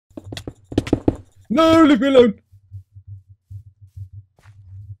No, leave me alone.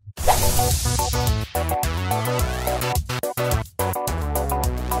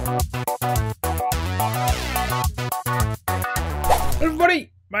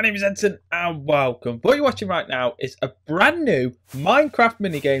 Everybody, my name is Edson and welcome. What you're watching right now is a brand new Minecraft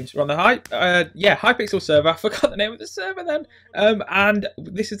minigames. We're on the Hypixel server. I forgot the name of the server then. And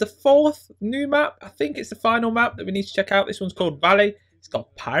this is the fourth new map. I think it's the final map that we need to check out. This one's called Valley. It's got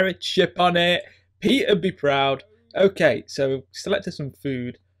a pirate ship on it. Peter be proud. Okay, so selected some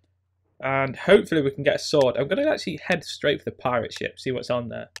food. And hopefully we can get a sword. I'm going to actually head straight for the pirate ship, see what's on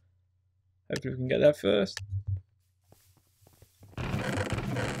there. Hopefully we can get there first.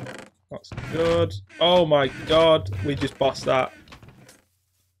 That's good. Oh my god, we just bossed that.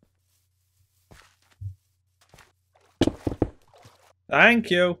 Thank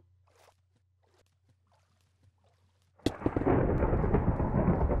you.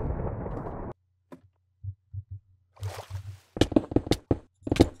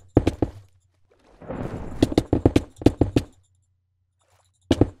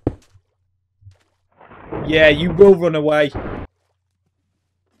 Yeah, you will run away.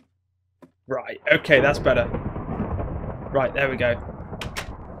 Right, okay, that's better. Right, there we go.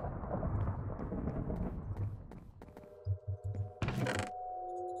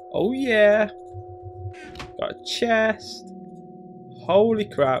 Oh yeah. Got a chest. Holy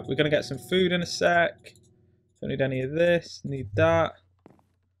crap, we're going to get some food in a sec. Don't need any of this, need that.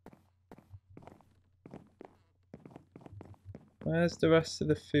 Where's the rest of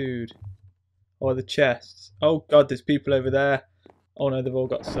the food? Or the chests? Oh god, there's people over there. Oh no, they've all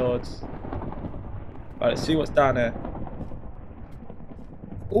got swords. Right, let's see what's down here.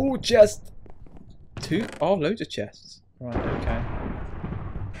 Oh, chest! Two? Oh, loads of chests. Right, okay.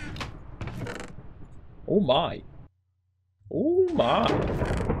 Oh my. Oh my.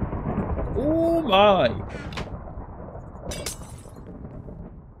 Oh my.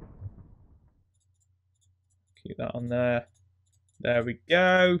 Keep that on there. There we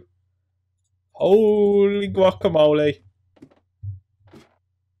go. Holy guacamole.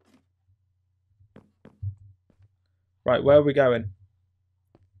 Right, where are we going?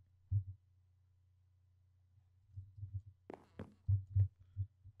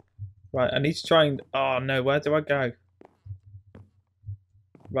 Right, I need to try and... Oh no, where do I go?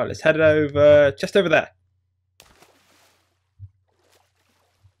 Right, let's head over... Just over there.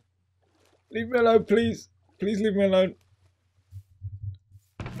 Leave me alone, please. Please leave me alone.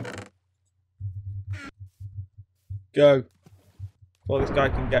 Go. Before this guy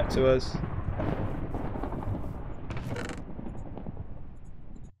can get to us.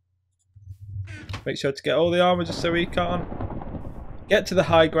 Make sure to get all the armor just so he can't. Get to the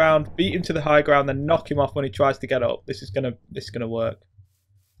high ground, beat him to the high ground, then knock him off when he tries to get up. This is gonna work.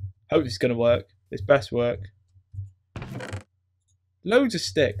 Hope this is gonna work. This best work. Loads of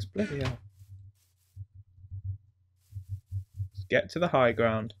sticks. Bloody hell. Let's get to the high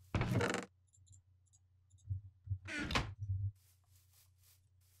ground.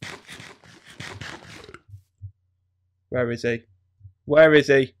 Where is he? Where is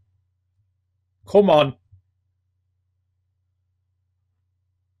he? Come on.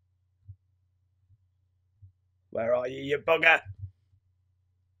 Where are you, you bugger? I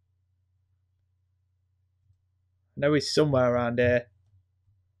know he's somewhere around here.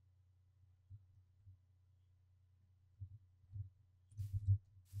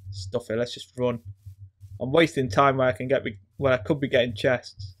 Stuff it, let's just run. I'm wasting time where I could be getting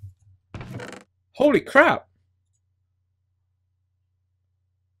chests. Holy crap!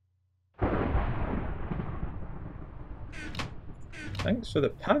 Thanks for the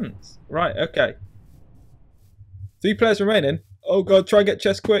pants. Right, okay. 3 players remaining. Oh god, try and get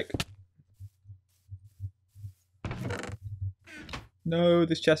chest quick. No,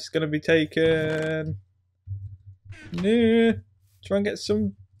 this chest is going to be taken. No. Try and get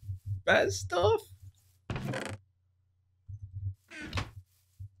some better stuff.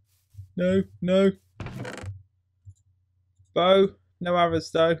 No, no. Bow. No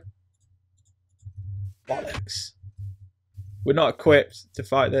arrows though. Bollocks. We're not equipped to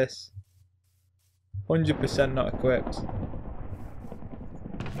fight this. 100% not equipped.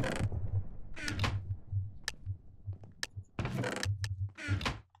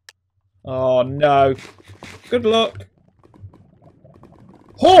 Oh no. Good luck.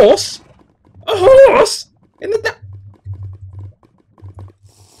 Horse? A horse? In the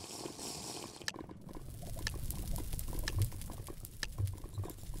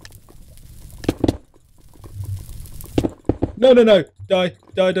No, no, no. Die.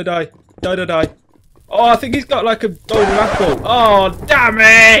 Die, die, die. Die, die, die. Oh, I think he's got like a golden apple. Oh, damn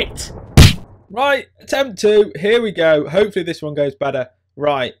it! Right, attempt 2. Here we go. Hopefully this one goes better.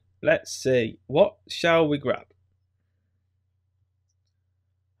 Right, let's see. What shall we grab?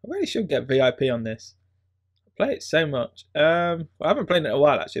 I really should get VIP on this. I play it so much. Well, I haven't played it in a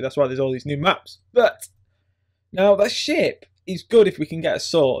while, actually. That's why there's all these new maps. But now the ship is good if we can get a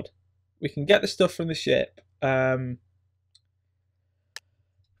sword. We can get the stuff from the ship. If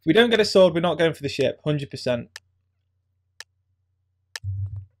we don't get a sword, we're not going for the ship. 100%.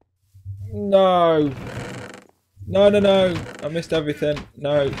 No. No, no, no. I missed everything.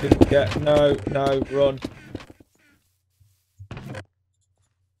 No, didn't get. No, no, run.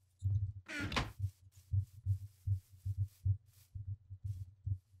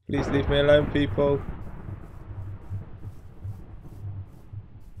 Please leave me alone, people.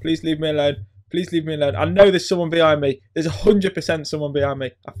 Please leave me alone. Please leave me alone. I know there's someone behind me. There's 100% someone behind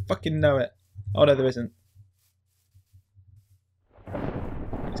me. I fucking know it. Oh, no, there isn't.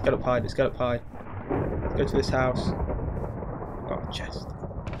 Let's get up high. Let's get up high. Let's go to this house. Oh, chest.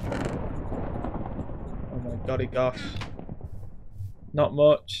 Oh my golly gosh. Not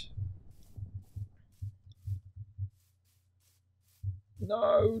much.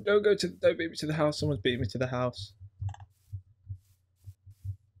 No, don't beat me to the house. Someone's beating me to the house.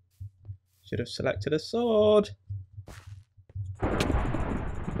 Should have selected a sword.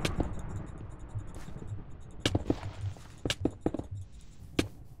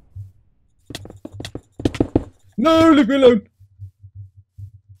 No, leave me alone.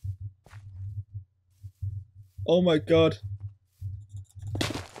 Oh my god.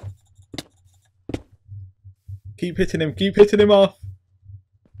 Keep hitting him. Keep hitting him off.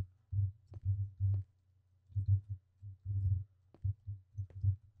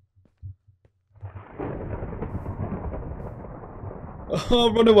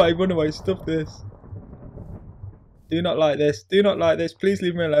 Oh, run away, stop this. Do not like this, do not like this. Please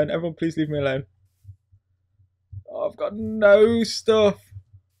leave me alone. Everyone, please leave me alone. Oh, I've got no stuff.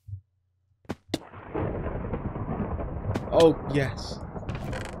 Oh, yes.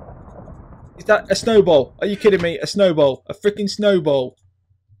 Is that a snowball? Are you kidding me? A snowball. A freaking snowball.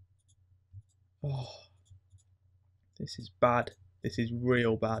 Oh, this is bad. This is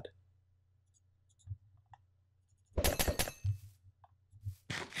real bad.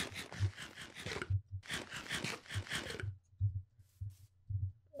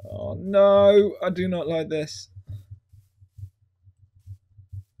 Oh no, I do not like this.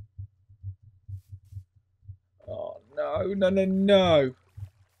 Oh no, no, no, no.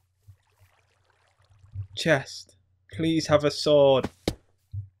 Chest. Please have a sword.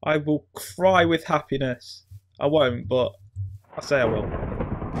 I will cry with happiness. I won't, but I say I will.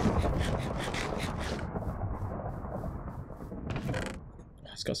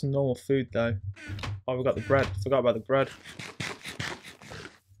 It's got some normal food though. Oh, we've got the bread. Forgot about the bread.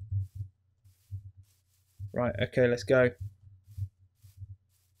 Right, okay, let's go.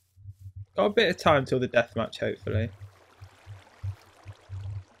 Got a bit of time till the deathmatch, hopefully.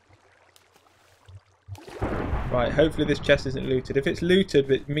 Right, hopefully this chest isn't looted. If it's looted,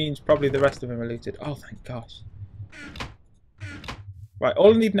 it means probably the rest of them are looted. Oh, thank gosh. Right,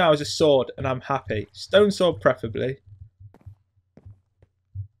 all I need now is a sword, and I'm happy. Stone sword, preferably.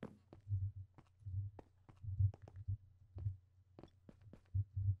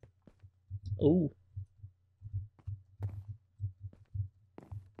 Ooh.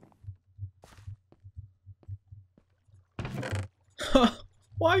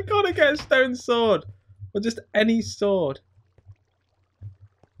 Why can't I get a stone sword? Or just any sword?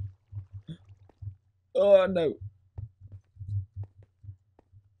 Oh no.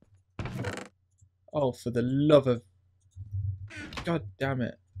 Oh, for the love of... God damn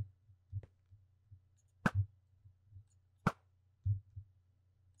it.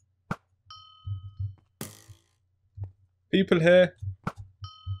 People here.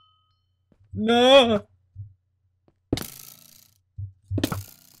 No!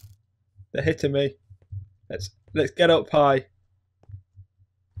 They're hitting me. Let's get up high.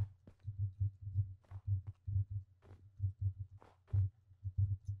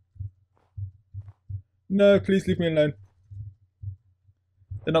 No, please leave me alone.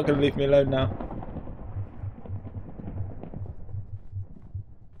 They're not going to leave me alone now.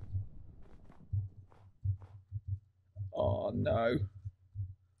 Oh no.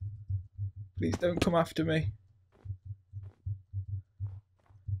 Please don't come after me.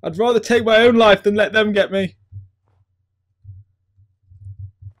 I'd rather take my own life than let them get me.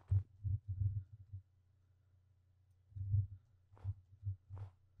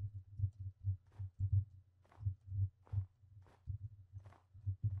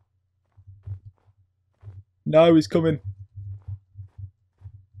 No, he's coming.